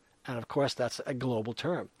 1970s, and of course that's a global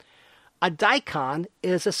term. A dicon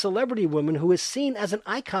is a celebrity woman who is seen as an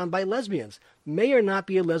icon by lesbians, may or not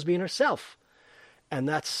be a lesbian herself, and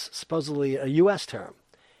that's supposedly a U.S. term.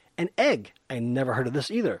 An egg, I never heard of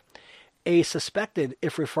this either. A suspected,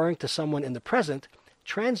 if referring to someone in the present,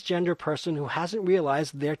 transgender person who hasn't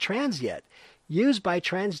realized they're trans yet, used by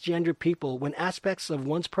transgender people when aspects of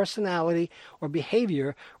one's personality or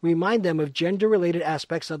behavior remind them of gender-related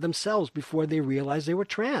aspects of themselves before they realize they were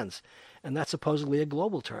trans, and that's supposedly a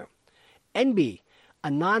global term. NB, a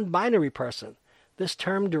non-binary person. This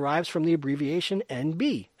term derives from the abbreviation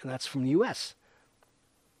NB, and that's from the U.S.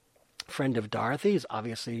 Friend of Dorothy is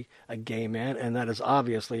obviously a gay man, and that is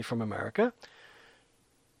obviously from America.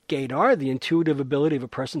 Gaydar, the intuitive ability of a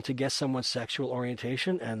person to guess someone's sexual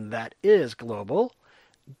orientation, and that is global.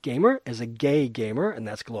 Gamer is a gay gamer, and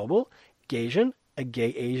that's global. Gaysian, a gay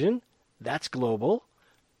Asian, that's global.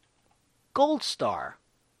 Gold Star,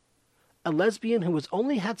 a lesbian who has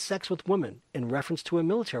only had sex with women in reference to a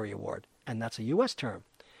military award, and that's a U.S. term.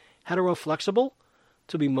 Heteroflexible,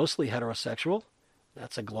 to be mostly heterosexual,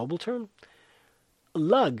 that's a global term.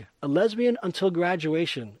 Lug, a lesbian until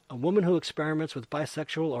graduation, a woman who experiments with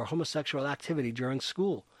bisexual or homosexual activity during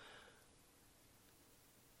school.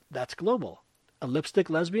 That's global. A lipstick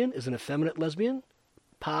lesbian is an effeminate lesbian.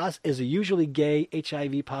 Paz is a usually gay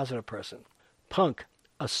HIV positive person. Punk,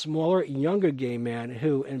 a smaller, younger gay man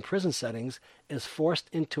who, in prison settings, is forced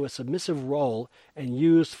into a submissive role and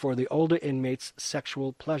used for the older inmates'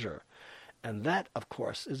 sexual pleasure. And that, of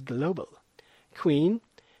course, is global. Queen,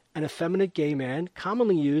 an effeminate gay man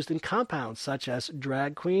commonly used in compounds such as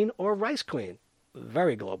drag queen or rice queen.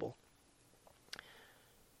 Very global.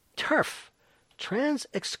 TERF,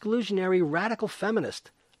 trans-exclusionary radical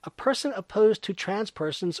feminist, a person opposed to trans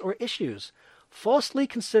persons or issues, falsely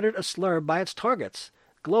considered a slur by its targets.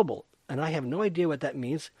 Global, and I have no idea what that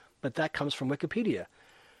means, but that comes from Wikipedia.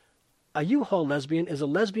 A U-Haul lesbian is a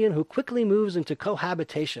lesbian who quickly moves into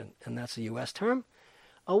cohabitation, and that's a U.S. term.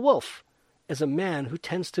 A wolf is a man who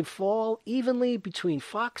tends to fall evenly between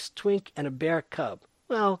fox, twink, and a bear cub.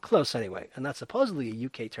 Well, close anyway, and that's supposedly a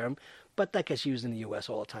UK term, but that gets used in the US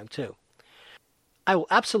all the time too. I will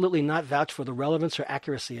absolutely not vouch for the relevance or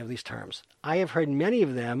accuracy of these terms. I have heard many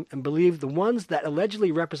of them and believe the ones that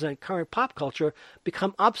allegedly represent current pop culture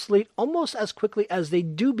become obsolete almost as quickly as they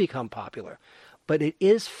do become popular. But it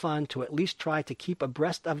is fun to at least try to keep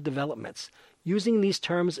abreast of developments. Using these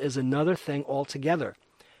terms is another thing altogether.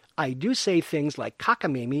 I do say things like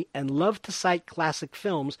cockamamie and love to cite classic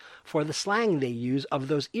films for the slang they use of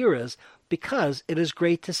those eras because it is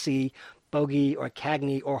great to see Bogey or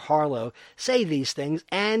Cagney or Harlow say these things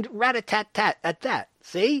and rat-a-tat-tat at that.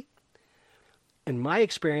 See? In my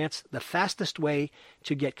experience, the fastest way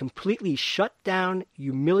to get completely shut down,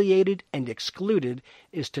 humiliated, and excluded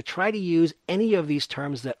is to try to use any of these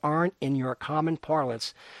terms that aren't in your common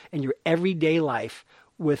parlance in your everyday life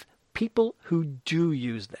with people who do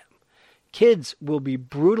use them. Kids will be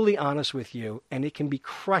brutally honest with you, and it can be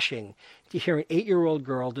crushing to hear an 8-year-old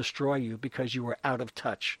girl destroy you because you were out of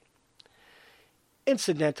touch.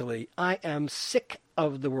 Incidentally, I am sick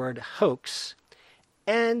of the word hoax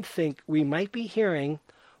and think we might be hearing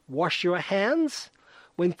wash your hands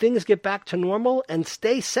when things get back to normal and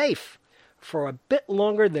stay safe for a bit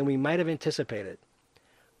longer than we might have anticipated.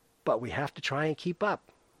 But we have to try and keep up.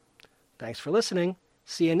 Thanks for listening.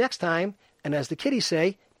 See you next time. And as the kiddies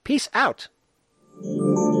say, peace out.